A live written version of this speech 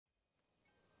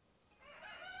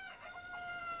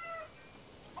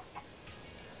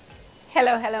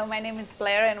Hello, my name is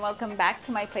Blair and welcome back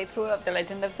to my playthrough of The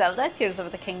Legend of Zelda Tears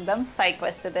of the Kingdom Side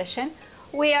Quest Edition.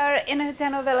 We are in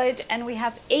Hateno village and we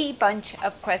have a bunch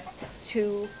of quests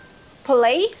to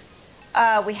play.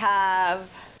 We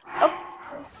have,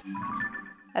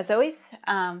 as always,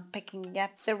 picking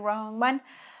up the wrong one.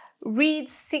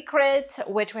 Reed's secret,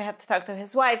 which we have to talk to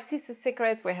his wife. Cece's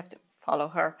secret, we have to follow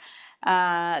her.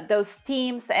 Those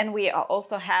themes, and we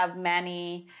also have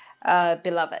many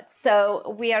beloved.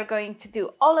 So we are going to do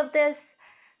all of this,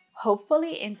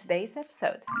 hopefully, in today's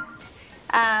episode.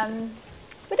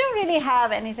 We don't really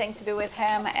have anything to do with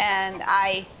him, and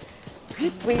I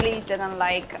really didn't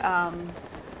like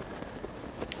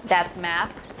that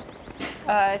map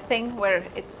thing where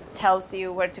it tells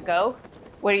you where to go,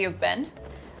 where you've been.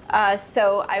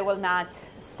 So I will not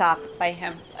stop by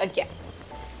him again.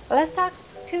 Let's talk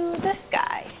to this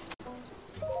guy.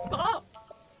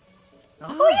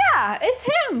 Oh yeah, it's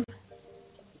him!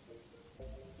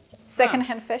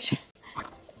 Secondhand fish.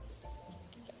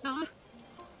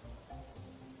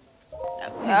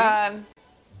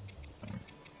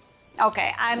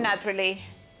 Okay, I'm not really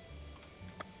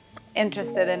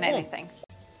interested in anything.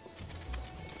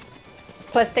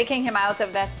 Plus, taking him out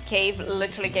of this cave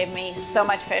literally gave me so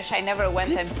much fish. I never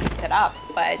went and picked it up,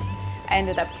 but I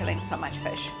ended up killing so much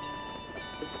fish.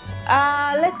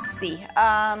 Let's see.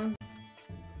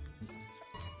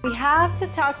 We have to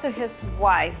talk to his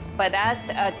wife, but that's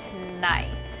at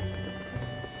night.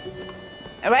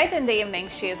 Right in the evening,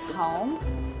 she is home.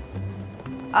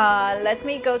 Let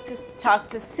me go to talk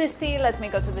to Sissy. Let me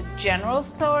go to the general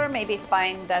store, maybe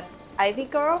find that Ivy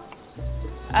girl.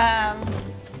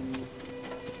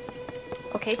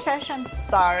 Okay, Trash, I'm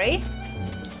sorry.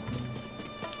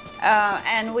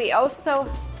 And we also...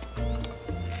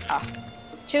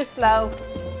 too slow.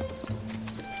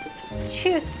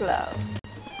 Too slow.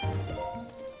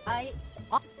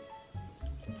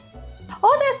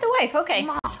 Oh, that's the wife, okay.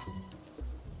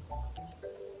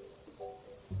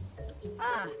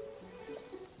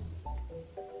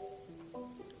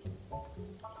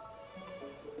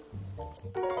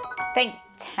 Thank you,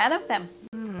 10 of them.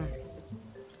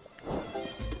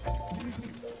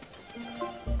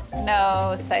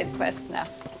 No side quest now.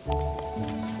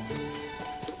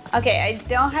 Okay, I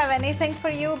don't have anything for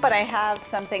you, but I have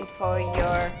something for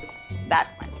your... that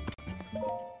one.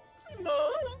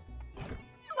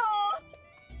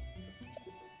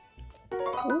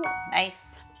 Ooh,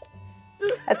 nice.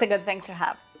 That's a good thing to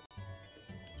have.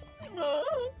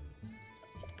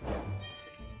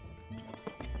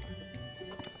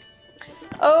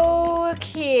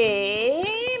 Okay,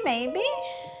 maybe?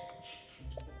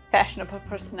 Fashionable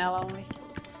personnel only.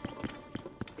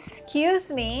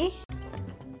 Excuse me.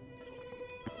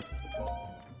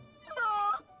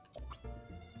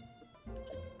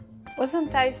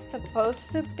 Wasn't I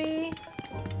supposed to be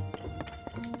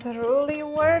truly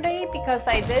worthy? Because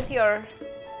I did your...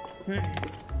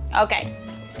 Okay.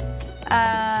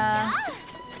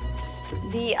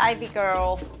 The Ivy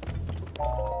girl.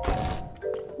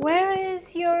 Where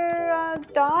is your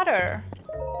daughter?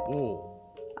 Oh.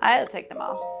 I'll take them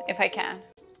all, if I can.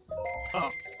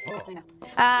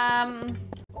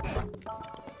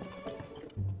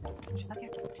 She's not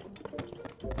here.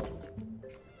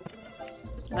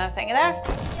 Nothing there.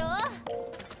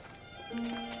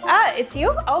 Ah, it's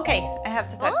you? Okay, I have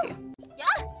to talk to you.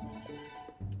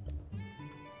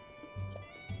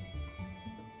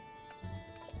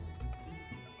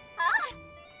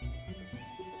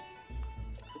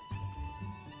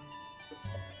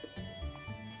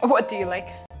 What do you like?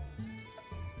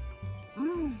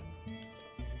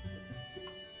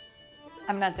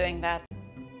 I'm not doing that.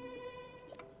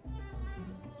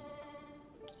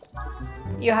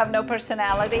 You have no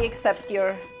personality except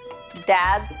your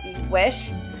dad's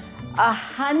wish.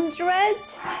 100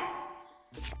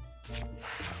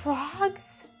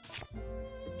 frogs?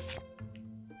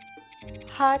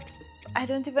 Hot. I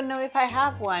don't even know if I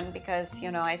have one because,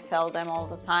 you know, I sell them all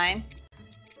the time.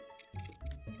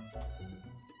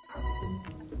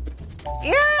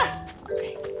 Yeah!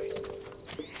 Okay.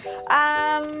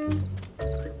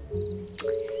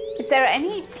 Is there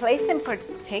any place in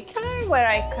particular where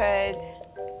I could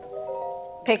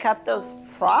pick up those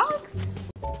frogs?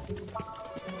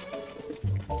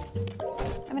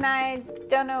 I mean, I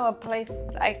don't know a place.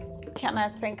 I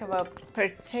cannot think of a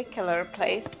particular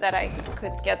place that I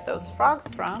could get those frogs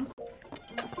from.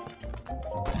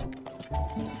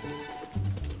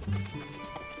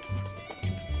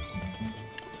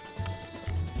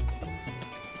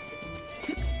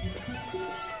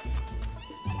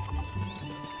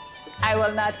 I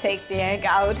will not take the egg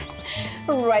out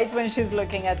right when she's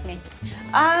looking at me.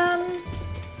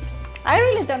 I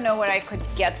really don't know where I could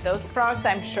get those frogs.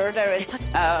 I'm sure there is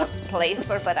a place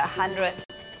for but 100.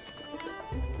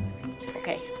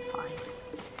 Okay, fine.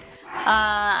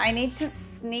 I need to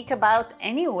sneak about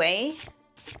anyway.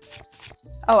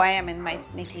 Oh, I am in my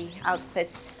sneaky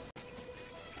outfit.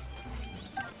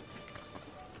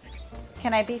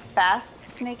 Can I be fast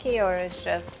sneaky or is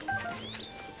just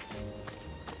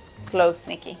slow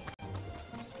sneaky?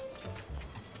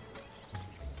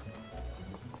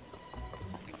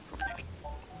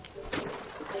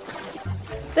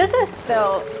 This is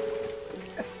still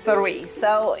 3,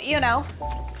 so, you know,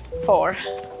 4.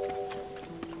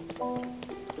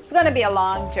 It's gonna be a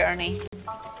long journey.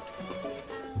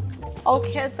 All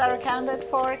kids are accounted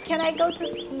for. Can I go to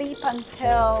sleep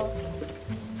until...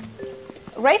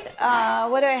 Right,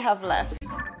 what do I have left?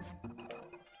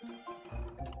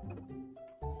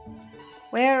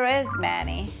 Where is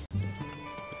Manny?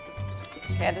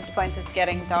 Okay, at this point it's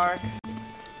getting dark.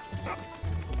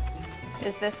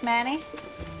 Is this Manny?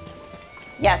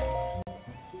 Yes.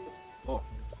 Oh.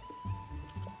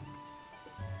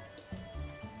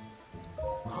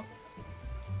 Huh?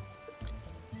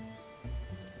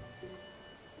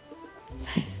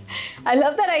 I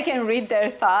love that I can read their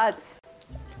thoughts.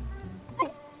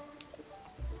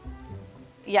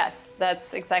 Yes,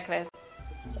 that's exactly it.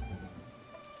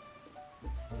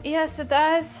 Yes, it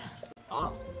does.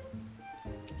 Oh.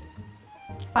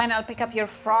 Fine, I'll pick up your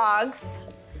frogs,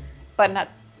 but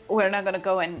we're not gonna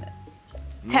go in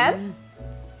 10?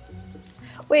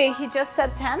 Wait, he just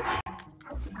said 10?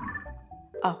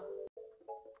 Oh.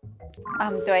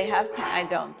 Do I have 10? I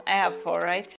don't. I have 4,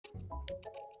 right?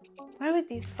 Where would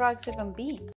these frogs even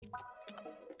be?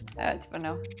 I don't even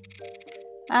know.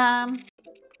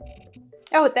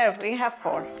 Oh, there, we have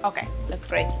 4. Okay, that's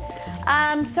great.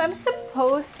 So I'm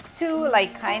supposed to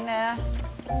like kind of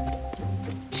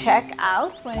check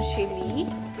out when she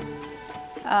leaves.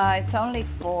 It's only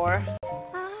 4.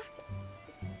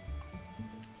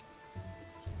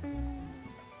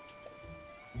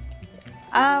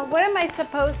 Where am I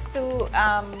supposed to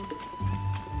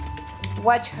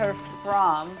watch her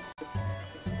from?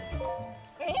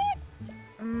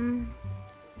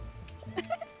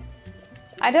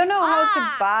 I don't know how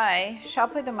to buy.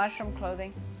 Shop with the mushroom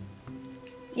clothing.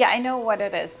 Yeah, I know what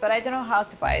it is, but I don't know how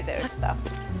to buy their stuff.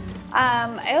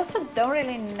 I also don't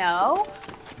really know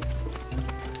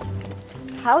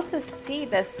how to see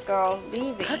this girl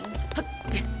leaving.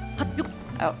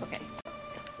 Oh, okay.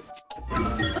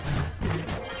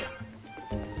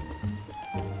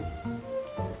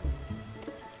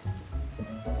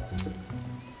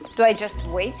 Do I just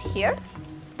wait here?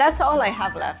 That's all I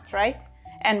have left, right?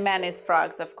 And Manny's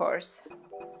frogs, of course.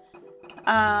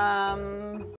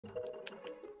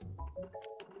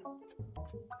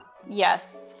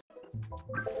 Yes.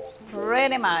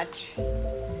 Pretty much.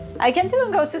 I can't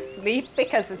even go to sleep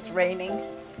because it's raining.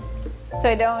 So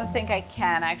I don't think I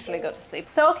can actually go to sleep.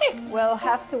 So okay, we'll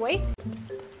have to wait.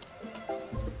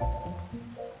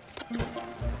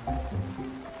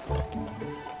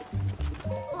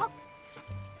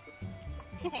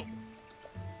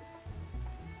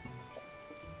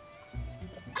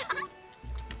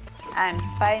 I'm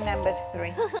spy number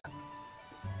 3.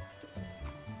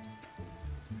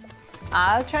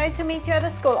 I'll try to meet you at the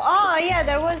school. Oh yeah,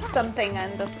 there was something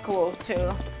in the school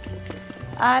too.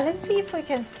 Let's see if we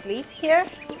can sleep here.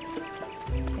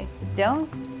 I don't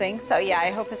think so. Yeah, I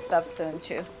hope it stops soon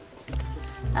too.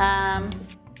 I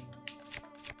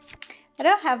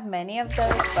don't have many of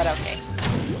those, but okay.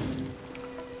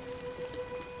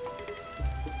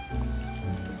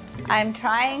 I'm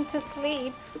trying to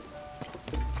sleep.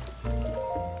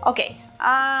 Okay,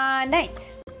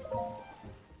 night.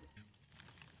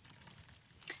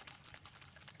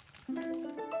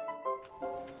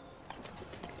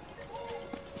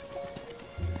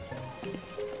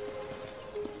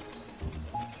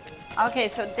 Okay,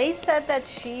 so they said that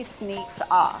she sneaks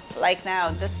off. Like now,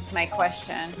 this is my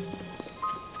question.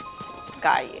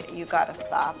 Guy, you gotta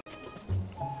stop.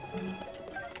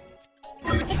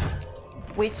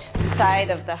 Which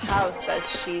side of the house does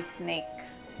she sneak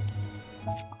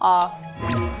off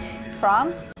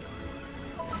from?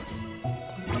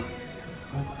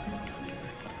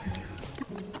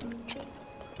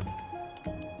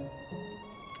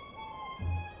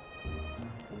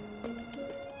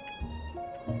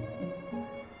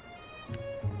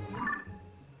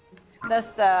 That's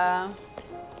the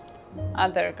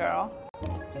other girl.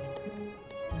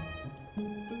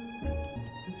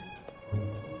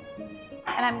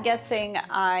 And I'm guessing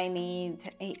I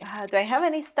need do I have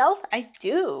any stealth? I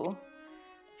do.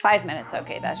 5 minutes,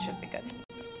 okay, that should be good.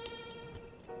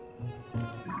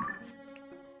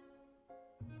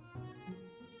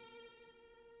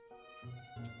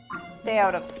 Stay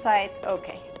out of sight.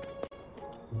 Okay.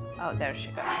 Oh, there she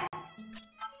goes.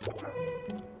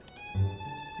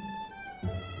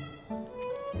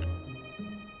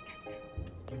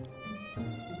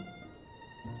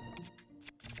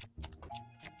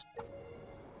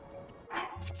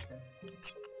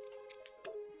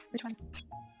 Which one?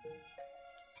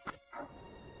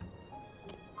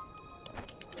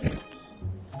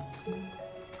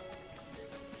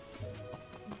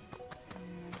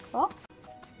 Oh.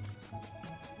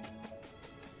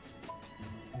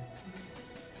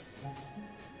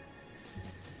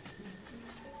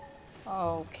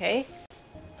 Okay.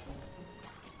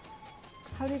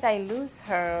 How did I lose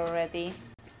her already?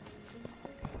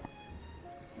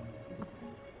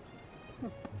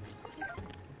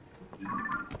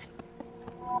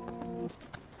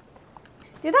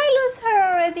 Did I lose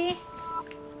her already?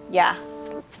 Yeah.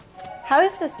 How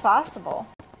is this possible?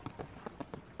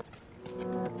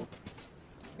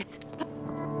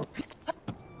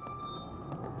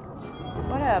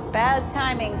 What a bad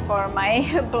timing for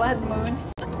my blood moon.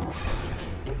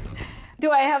 Do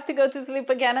I have to go to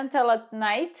sleep again until at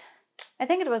night? I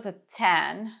think it was at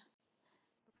 10.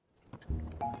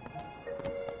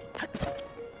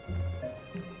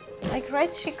 Like,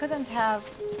 right, she couldn't have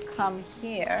come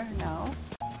here, no.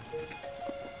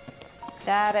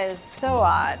 That is so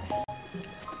odd.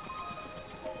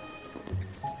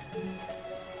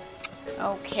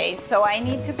 Okay, so I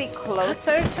need to be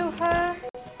closer to her,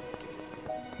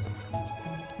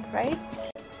 right?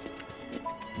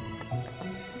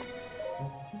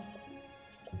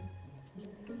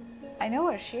 I know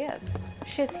where she is.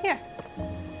 She's here.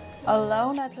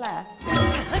 Alone at last.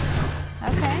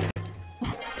 Okay.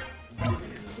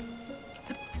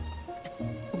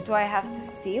 Do I have to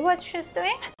see what she's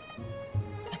doing?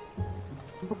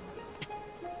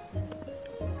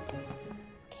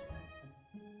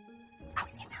 I'll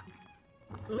see now.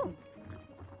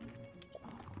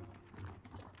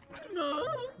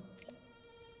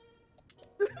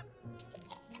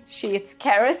 She eats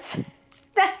carrots.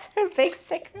 That's her big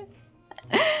secret.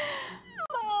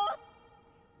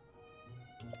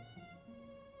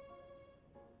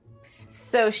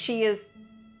 So she is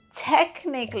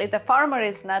technically, the farmer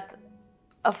is not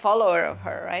a follower of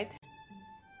her, right?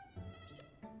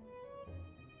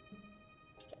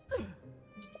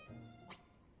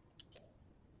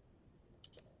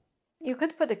 You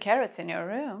could put the carrots in your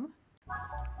room.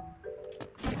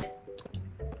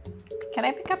 Can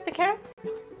I pick up the carrots?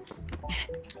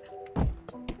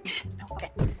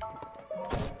 Okay.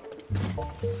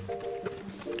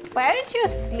 Why aren't you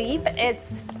asleep?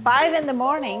 It's 5 in the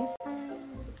morning.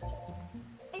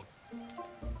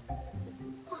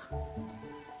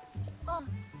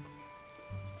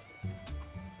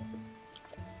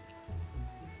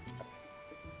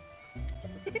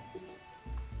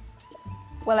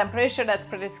 Well, I'm pretty sure that's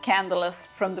pretty scandalous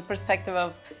from the perspective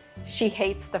of she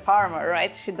hates the farmer,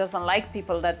 right? She doesn't like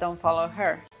people that don't follow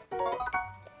her.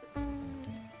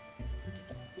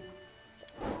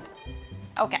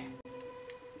 Okay.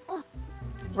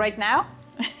 Right now?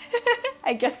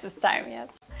 I guess it's time, yes.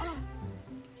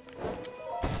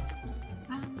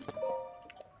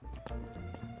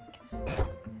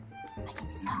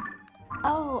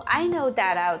 Oh, I know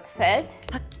that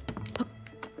outfit.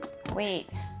 Wait.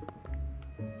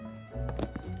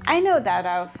 I know that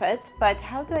outfit, but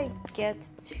how do I get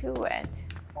to it?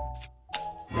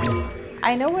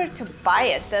 I know where to buy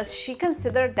it. Does she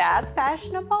consider that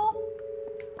fashionable?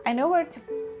 I know where to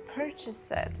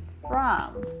purchase it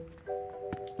from.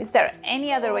 Is there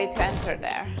any other way to enter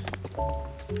there?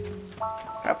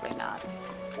 Probably not.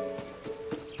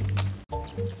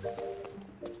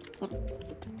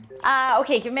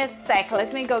 Okay, give me a sec.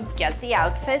 Let me go get the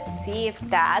outfit, see if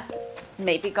that's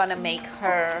maybe gonna make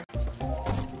her...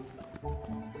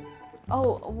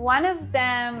 Oh, one of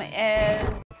them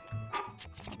is...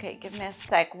 Okay, give me a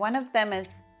sec. One of them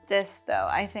is this, though.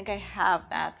 I think I have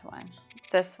that one.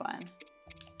 This one.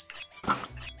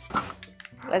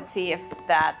 Let's see if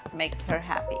that makes her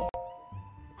happy.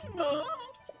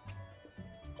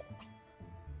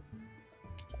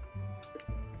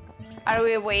 Are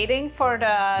we waiting for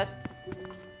the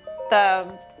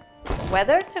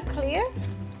weather to clear?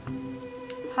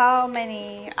 How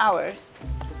many hours?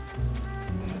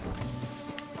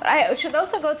 I should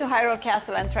also go to Hyrule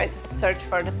Castle and try to search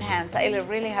for the pants. I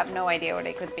really have no idea where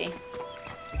they could be.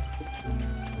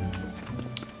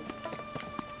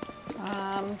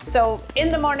 So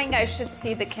in the morning I should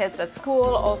see the kids at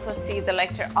school, also see the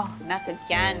lecture. Oh, not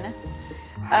again.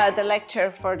 The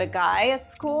lecture for the guy at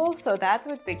school, so that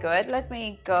would be good. Let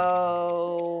me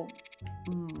go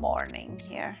morning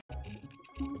here.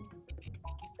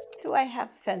 do I have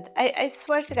flint? I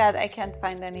swear to God, I can't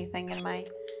find anything in my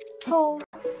phone.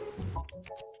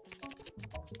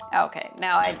 Okay,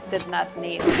 now I did not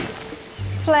need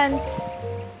flint,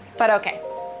 but okay.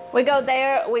 We go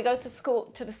there, we go to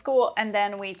the school, and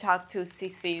then we talk to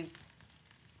Cece's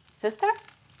sister?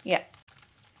 Yeah.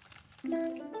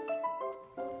 The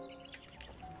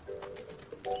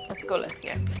school is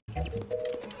here.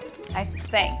 I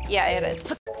think, yeah, it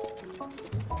is.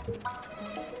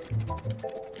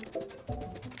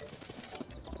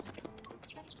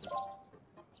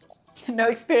 No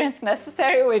experience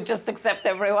necessary. We just accept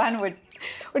everyone.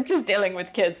 We're just dealing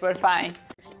with kids. We're fine.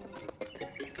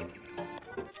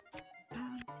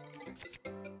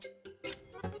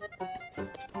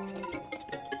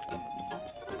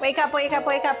 Wake up, wake up,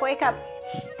 wake up, wake up.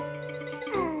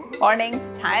 Morning,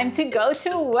 time to go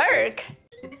to work.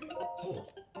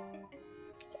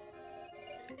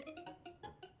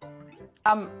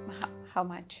 How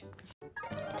much?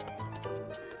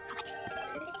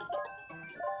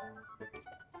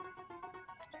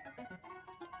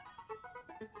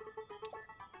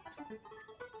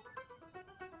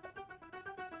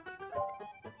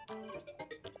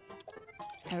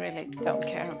 I really don't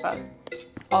care about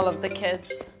all of the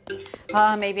kids.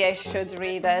 Maybe I should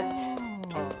read it.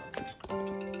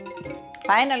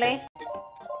 Finally.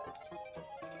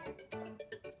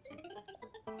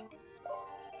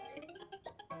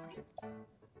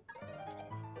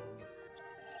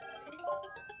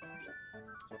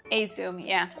 A Zoom,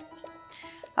 yeah.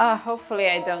 Hopefully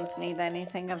I don't need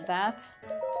anything of that.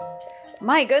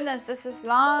 My goodness, this is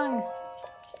long.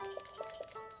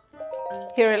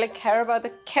 He really cares about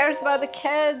the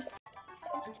kids.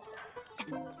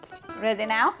 Ready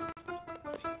now?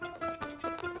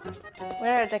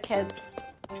 Where are the kids?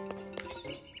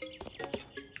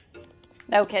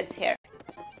 No kids here.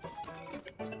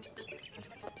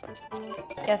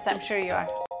 Yes, I'm sure you are.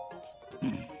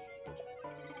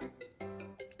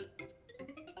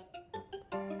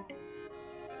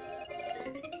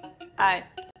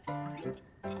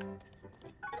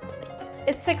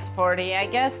 It's 6:40. I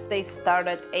guess they start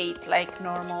at 8 like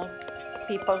normal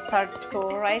people start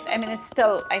school, right? I mean, it's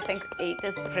still, I think 8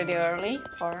 is pretty early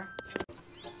for...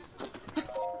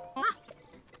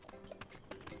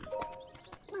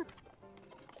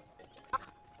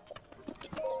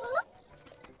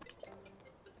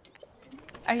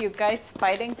 Are you guys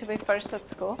fighting to be first at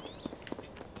school?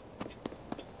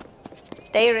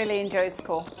 They really enjoy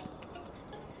school.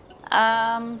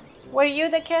 Were you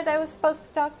the kid I was supposed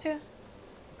to talk to?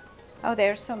 Oh,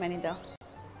 there are so many though.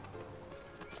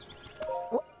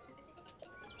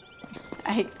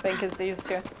 I think it's these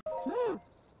two.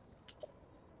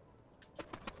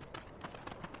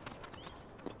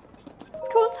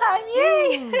 School time,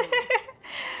 yay!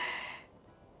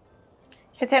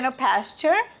 Hateno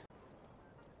pasture.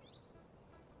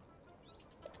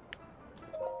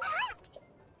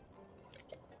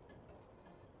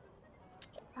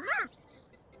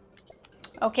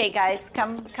 Okay, guys,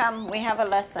 come, we have a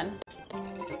lesson.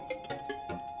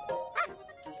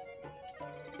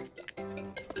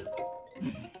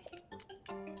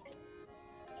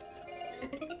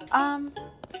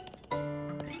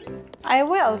 I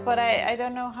will, but I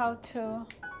don't know how to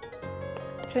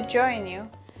join you.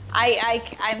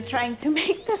 I'm trying to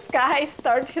make this guy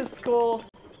start his school.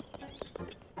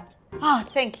 Oh,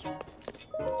 thank you.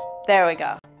 There we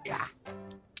go. Yeah.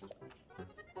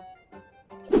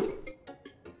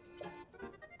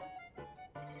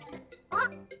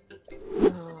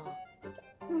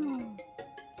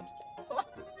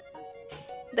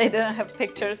 They don't have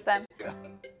pictures then.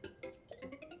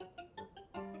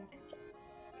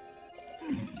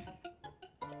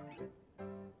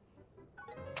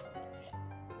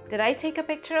 Did I take a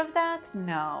picture of that?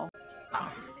 No.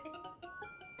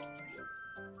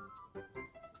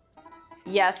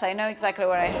 Yes, I know exactly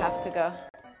where I have to go.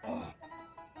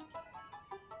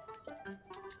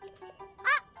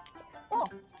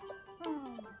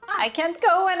 I can't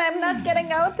go when I'm not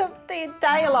getting out of the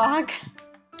dialogue.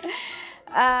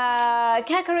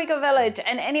 Kakariko Village,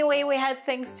 and anyway, we had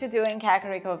things to do in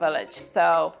Kakariko Village,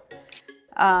 so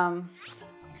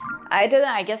I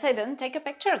guess I didn't take a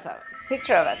picture of it.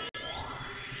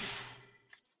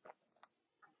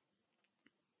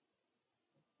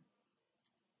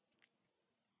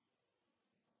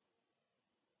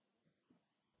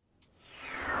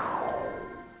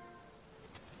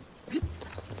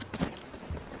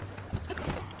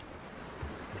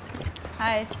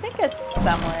 I think it's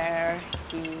somewhere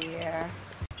here.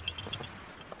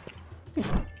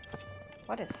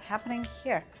 What is happening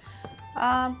here?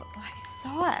 I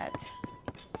saw it.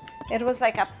 It was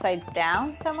like upside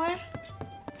down somewhere.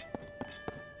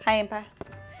 Hi, Impa.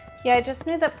 Yeah, I just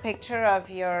need a picture of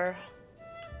your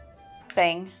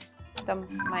thing. Don't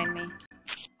mind me.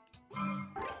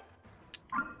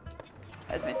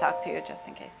 Let me talk to you just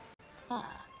in case.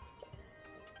 Ah.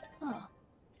 Oh.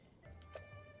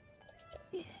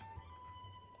 Yeah.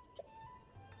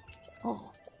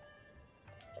 Oh.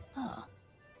 Oh.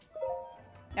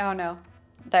 Oh no.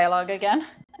 Dialogue again?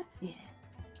 Yeah.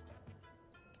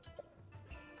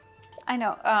 I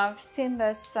know. I've seen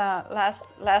this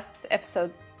last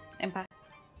episode, Impact.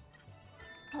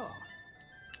 Oh.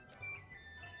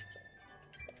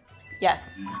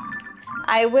 Yes.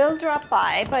 I will drop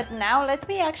by, but now let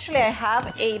me I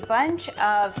have a bunch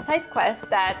of side quests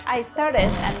that I started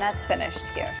and not finished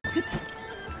here.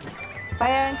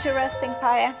 Why aren't you resting,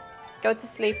 Paya? Go to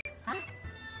sleep.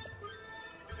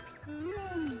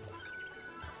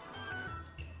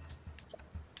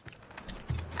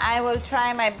 I will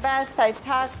try my best. I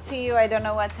talked to you. I don't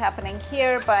know what's happening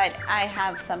here, but I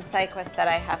have some side quests that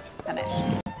I have to finish.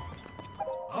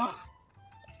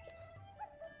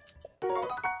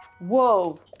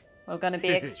 Whoa! We're gonna be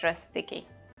extra sticky.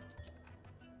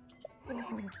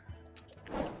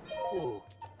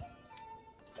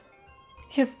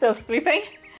 He's still sleeping?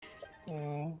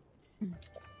 No.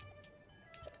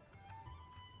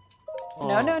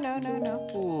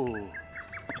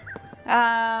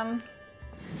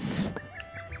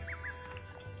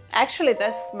 Actually,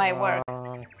 that's my work.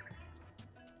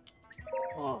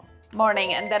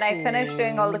 Morning, and then I finish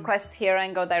doing all the quests here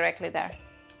and go directly there.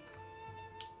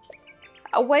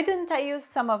 Why didn't I use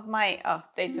some of my... Oh,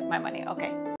 they took my money.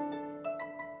 Okay.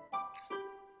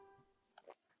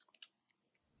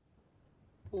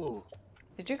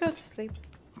 Did you go to sleep?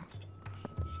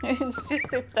 You should just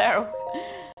sit there.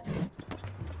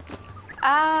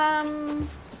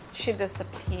 She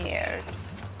disappeared.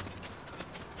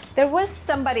 There was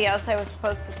somebody else I was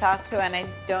supposed to talk to, and I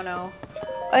don't know.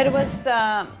 It was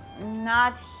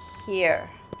not here.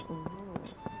 Ooh.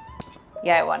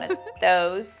 Yeah, I wanted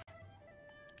those.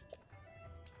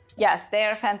 Yes, they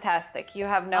are fantastic. You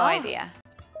have no idea.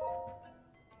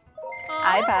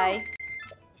 Bye.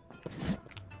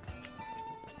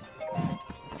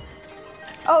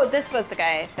 Oh, this was the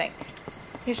guy, I think.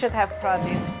 He should have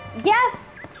produce.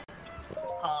 Yes!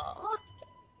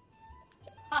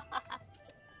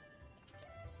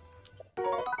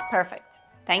 Perfect.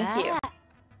 Thank you.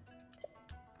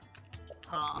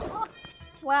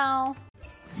 Well,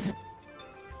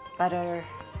 butter.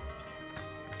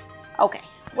 Okay,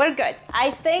 we're good.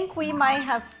 I think we might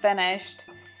have finished.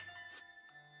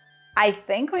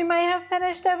 Everything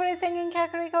in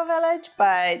Kakariko Village,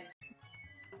 but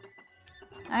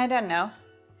I don't know.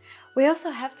 We also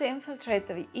have to infiltrate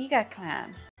the Iga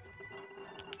clan.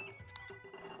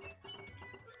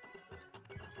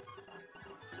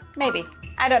 Maybe.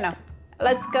 I don't know.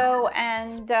 Let's go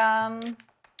and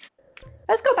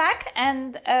let's go back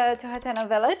and to Hateno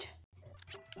Village.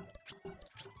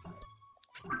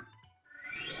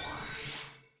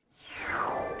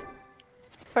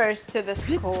 First to the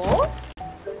school.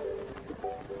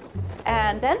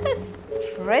 And then that's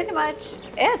pretty much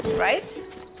it, right?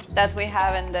 That we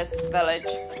have in this village.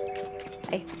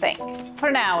 I think.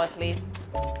 For now, at least.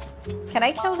 Can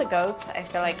I kill the goats? I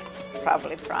feel like it's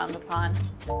probably frowned upon.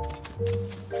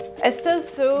 It's still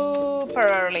super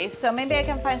early, so maybe I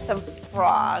can find some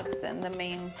frogs in the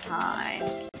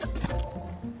meantime.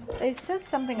 They said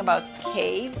something about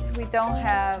caves. We don't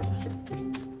have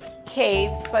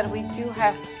caves, but we do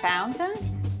have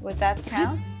fountains. Would that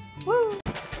count? Woo!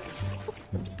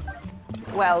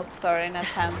 Well, sorry, not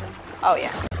fountains. Oh,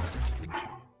 yeah.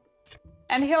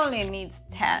 And he only needs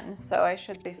 10, so I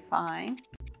should be fine.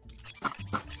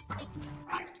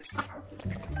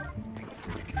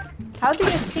 How do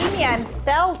you see me? I'm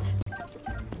stealth.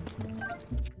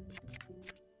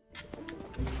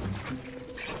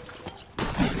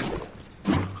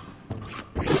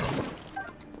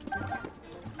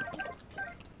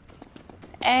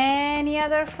 Any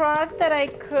other frog that I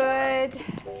could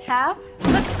have?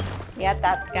 Yeah,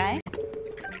 that guy.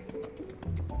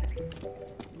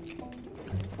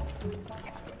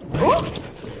 Ooh.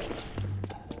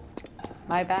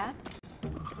 My bad.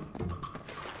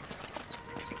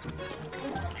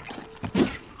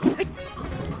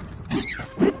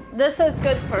 This is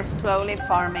good for slowly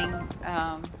farming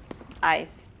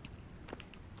ice.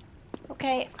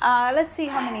 Okay, let's see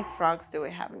how many frogs do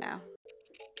we have now.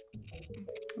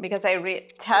 Because I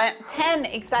read 10,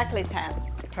 exactly 10.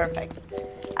 Perfect.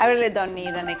 I really don't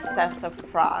need an excess of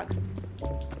frogs.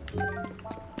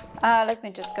 Let me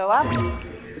just go up.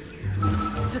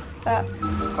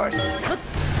 Of course.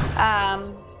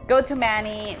 Go to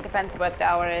Manny, depends what the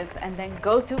hour is, and then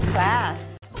go to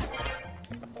class.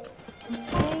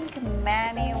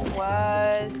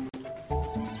 was...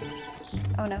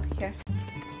 Oh no, here.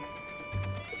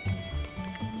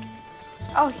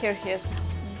 Oh, here he is.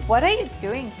 What are you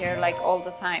doing here, like, all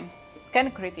the time? It's kind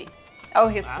of creepy. Oh,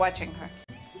 he's watching her.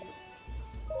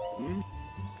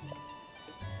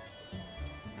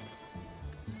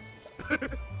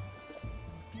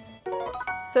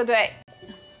 So do I...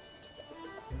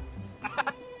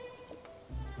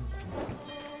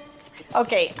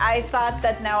 Okay, I thought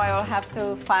that now I will have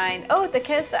to find... Oh, the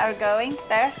kids are going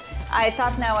there. I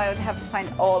thought now I would have to find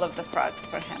all of the frogs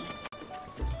for him.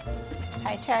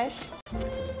 Hi, Trash.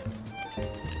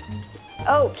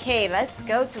 Okay, let's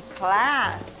go to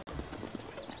class.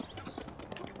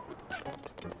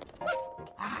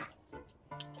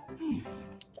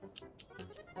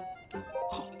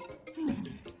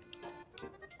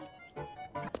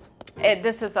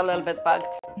 This is a little bit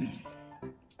bugged.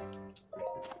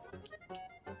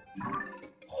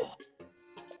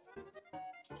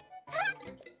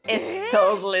 It's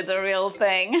totally the real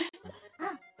thing.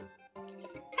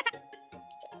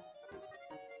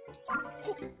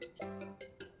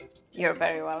 You're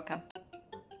very welcome.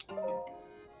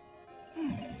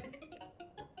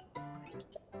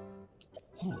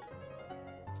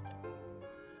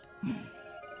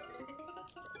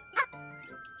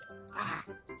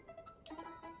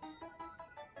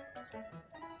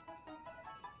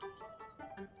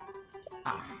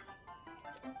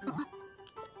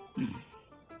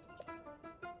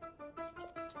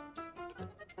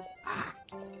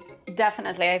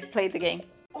 Definitely, I've played the game.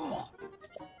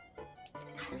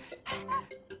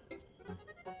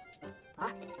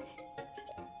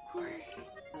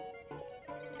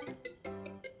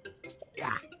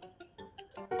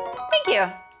 Thank you.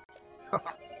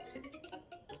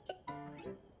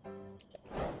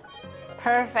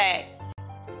 Perfect.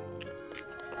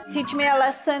 Teach me a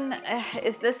lesson.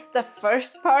 Is this the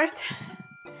first part?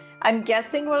 I'm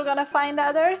guessing we're gonna find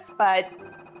others, but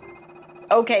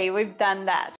okay, we've done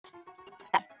that.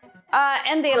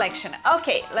 And the election.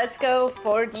 Okay, let's go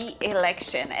for the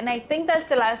election. And I think that's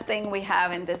the last thing we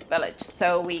have in this village.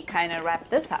 So we kind of wrap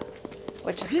this up,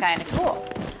 which is kind of cool.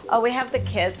 Oh, we have the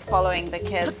kids following the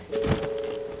kids.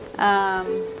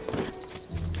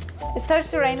 It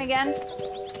starts to rain again.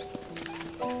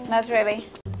 Not really.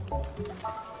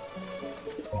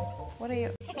 What are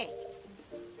you?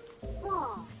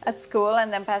 At school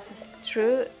and then passes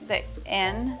through the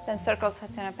inn, then circles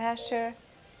Hateno pasture.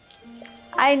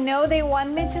 I know they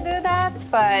want me to do that,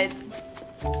 but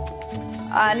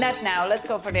not now. Let's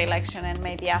go for the election and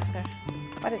maybe after.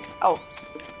 What is... Oh.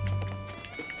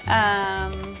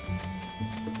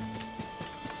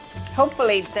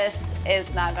 Hopefully this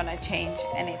is not gonna change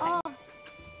anything.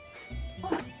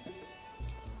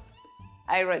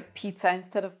 I wrote pizza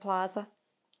instead of plaza.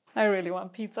 I really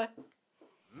want pizza.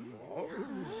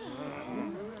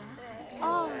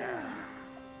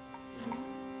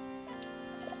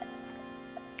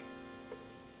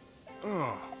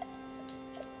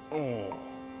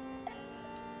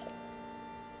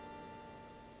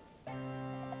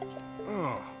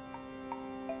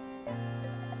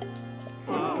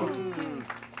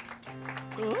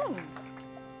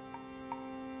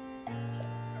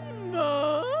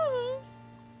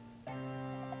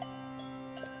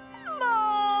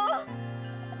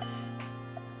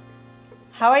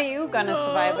 How are you gonna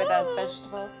survive without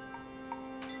vegetables?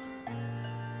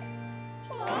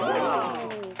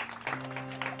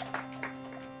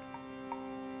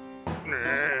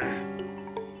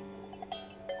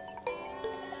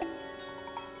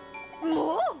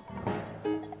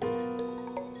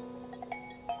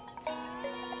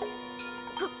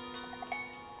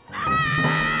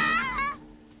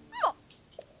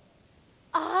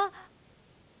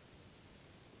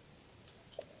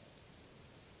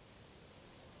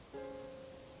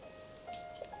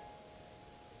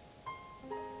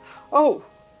 Oh,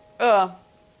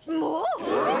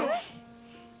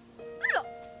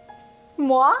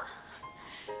 moi?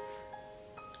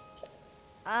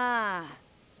 Ah.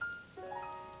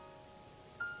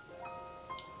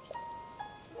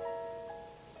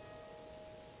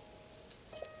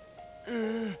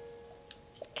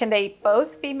 Can they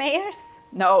both be mayors?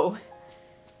 No.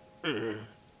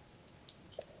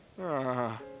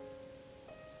 Oh.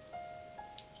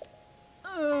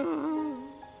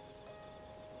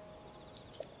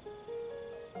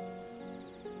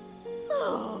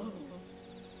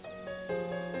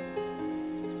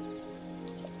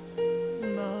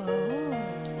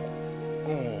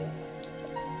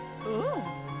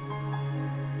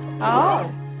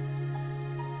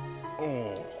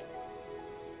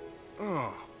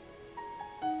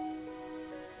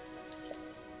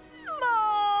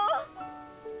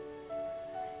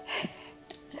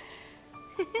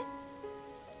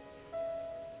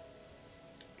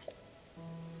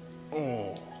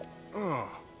 Oh. Oh.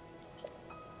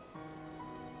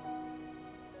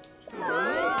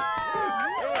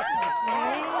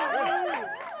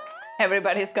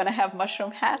 Everybody's gonna have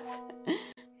mushroom hats.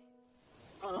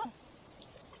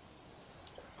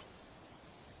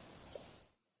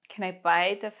 Can I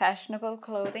buy the fashionable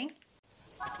clothing?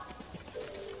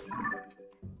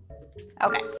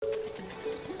 Okay.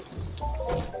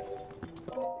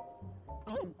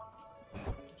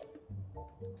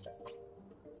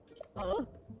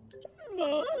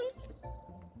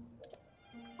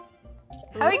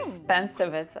 How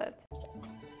expensive is it?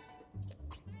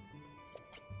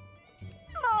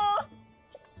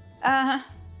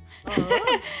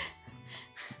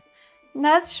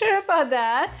 Not sure about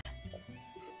that.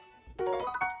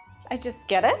 I just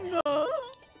get it.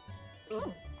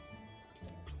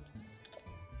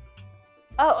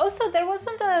 Oh, also, there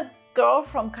wasn't a girl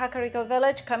from Kakariko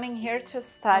Village coming here to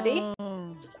study?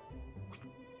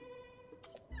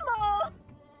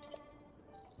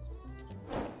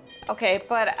 Okay,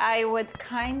 but I would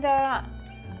kinda...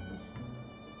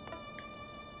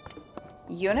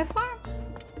 Uniform?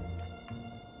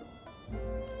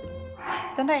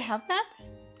 Don't I have that?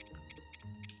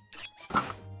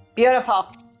 Beautiful.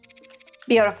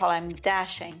 Beautiful, I'm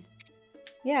dashing.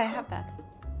 Yeah, I have that.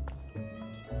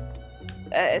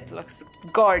 It looks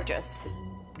gorgeous.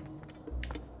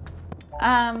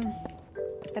 I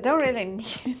don't really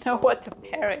know what to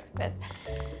pair it with.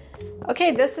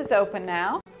 Okay, this is open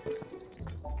now.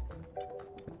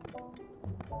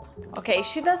 Okay,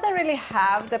 she doesn't really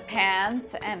have the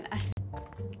pants and...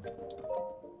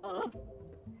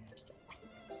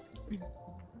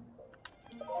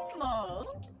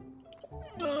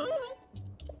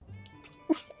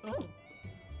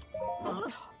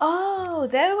 Oh,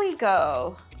 there we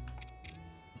go.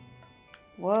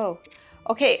 Whoa.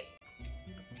 Okay.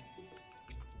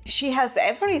 She has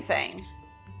everything.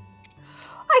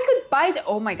 I could buy the...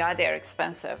 Oh my god, they're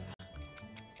expensive.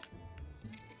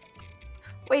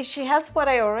 Wait, she has what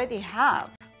I already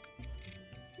have.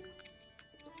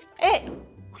 Eh.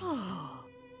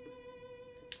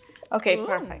 Okay,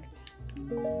 perfect.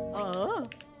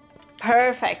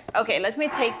 Perfect. Okay, let me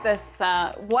take this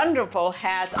wonderful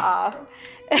hat off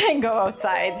and go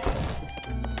outside.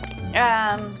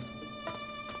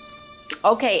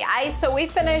 Okay, so we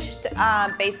finished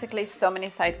basically so many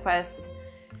side quests.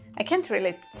 I can't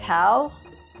really tell,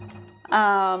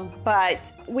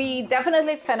 but we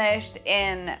definitely finished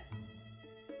in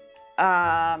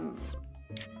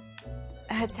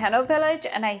Hateno village,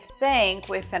 and I think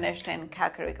we finished in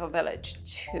Kakariko village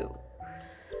too.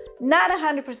 Not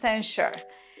 100% sure.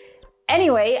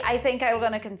 Anyway, I think I'm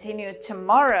gonna continue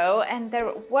tomorrow, and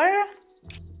there were,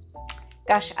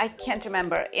 gosh, I can't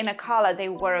remember. In Akala,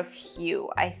 there were a few,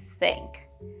 I think.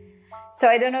 So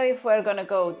I don't know if we're gonna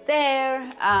go there.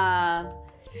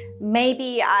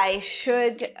 Maybe I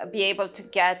should be able to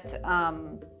get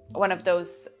one of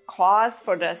those claws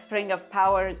for the Spring of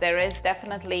Power. There is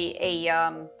definitely a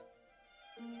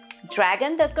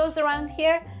dragon that goes around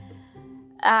here.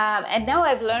 And now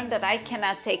I've learned that I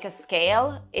cannot take a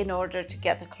scale in order to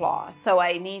get the claw. So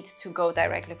I need to go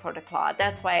directly for the claw.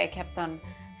 That's why I kept on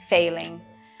failing.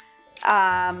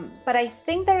 But I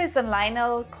think there is a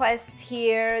Lionel quest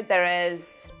here. I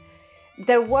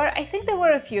think there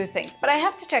were a few things, but I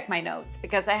have to check my notes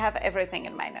because I have everything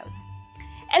in my notes.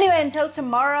 Anyway, until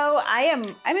tomorrow,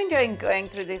 I'm enjoying going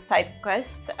through these side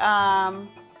quests. Yeah,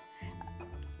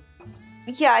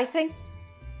 I think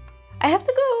I have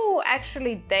to go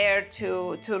actually there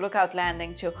to Lookout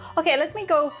Landing too. Okay, let me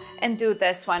go and do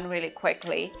this one really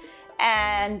quickly.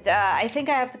 And I think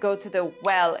I have to go to the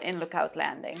well in Lookout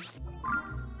Landing.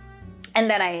 And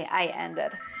then I end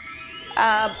it.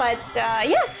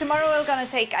 Yeah, tomorrow we're gonna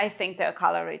take, I think, the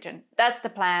Akala region. That's the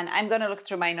plan. I'm gonna look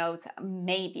through my notes.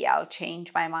 Maybe I'll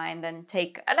change my mind and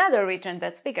take another region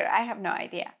that's bigger. I have no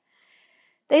idea.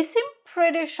 They seem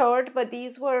pretty short, but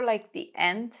these were like the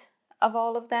end of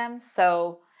all of them.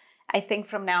 So I think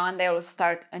from now on they will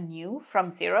start anew from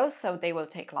zero, so they will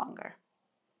take longer.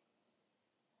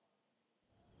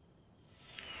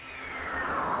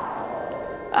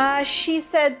 She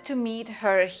said to meet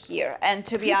her here, and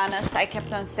to be honest, I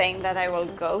kept on saying that I will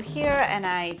go here, and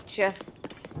I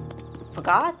just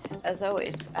forgot, as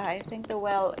always. I think the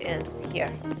well is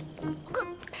here.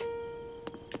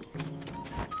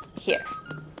 Here.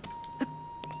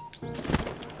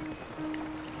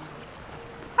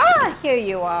 Ah, here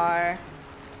you are.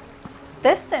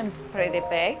 This seems pretty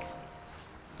big.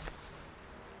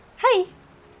 Hi.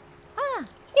 Ah,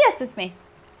 yes, it's me.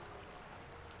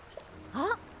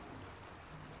 Huh?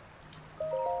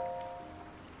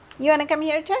 You wanna come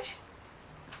here, Josh?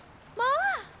 Ma?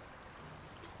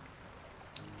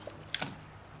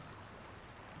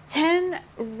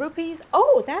 rupees.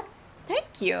 Oh,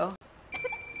 thank you.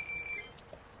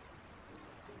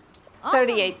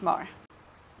 38 more.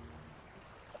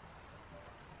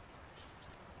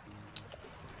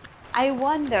 I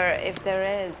wonder if there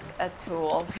is a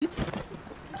tool.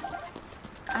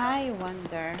 I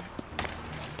wonder.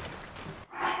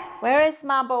 Where is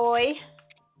my boy?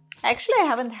 Actually, I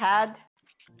haven't had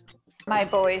my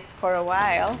boys for a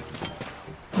while.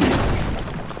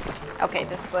 Okay,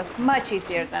 this was much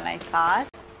easier than I thought.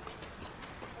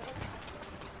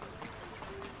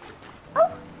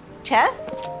 Oh, chest.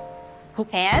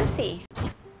 Fancy.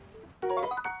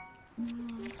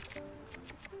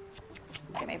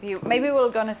 Okay, maybe we're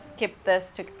gonna skip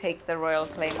this to take the Royal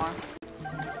Claymore.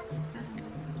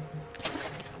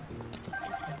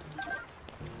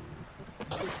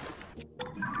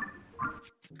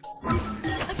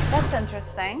 That's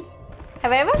interesting.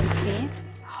 Have I ever seen?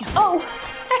 Oh,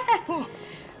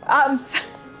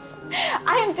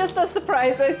 I am just as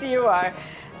surprised as you are.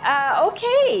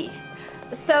 Okay.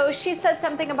 So she said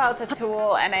something about a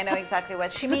tool, and I know exactly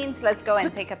what she means. Let's go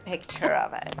and take a picture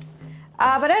of it.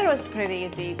 But it was pretty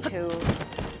easy to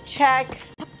check.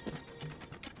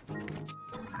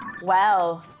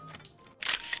 Well,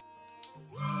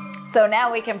 so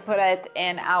now we can put it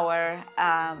in our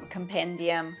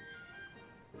compendium.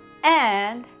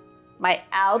 And my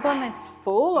album is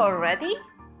full already?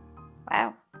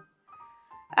 Wow.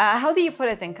 How do you put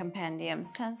it in compendium?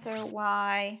 Sensor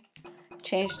Y.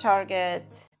 Change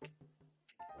target.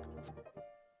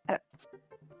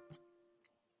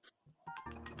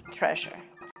 Treasure.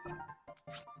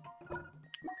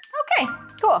 Okay,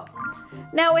 cool.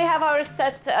 Now we have our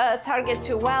set target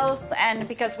to wells, and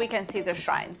because we can see the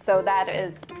shrines, so that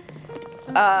is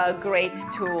a great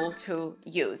tool to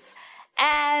use.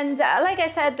 And like I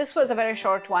said, this was a very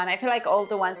short one. I feel like all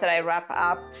the ones that I wrap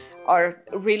up are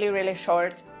really, really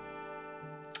short.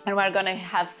 And we're gonna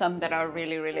have some that are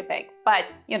really, really big, but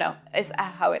you know, it's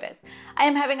how it is. I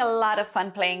am having a lot of fun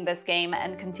playing this game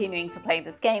and continuing to play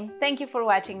this game. Thank you for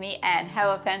watching me and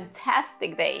have a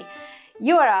fantastic day.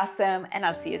 You are awesome, and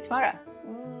I'll see you tomorrow.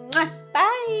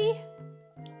 Bye.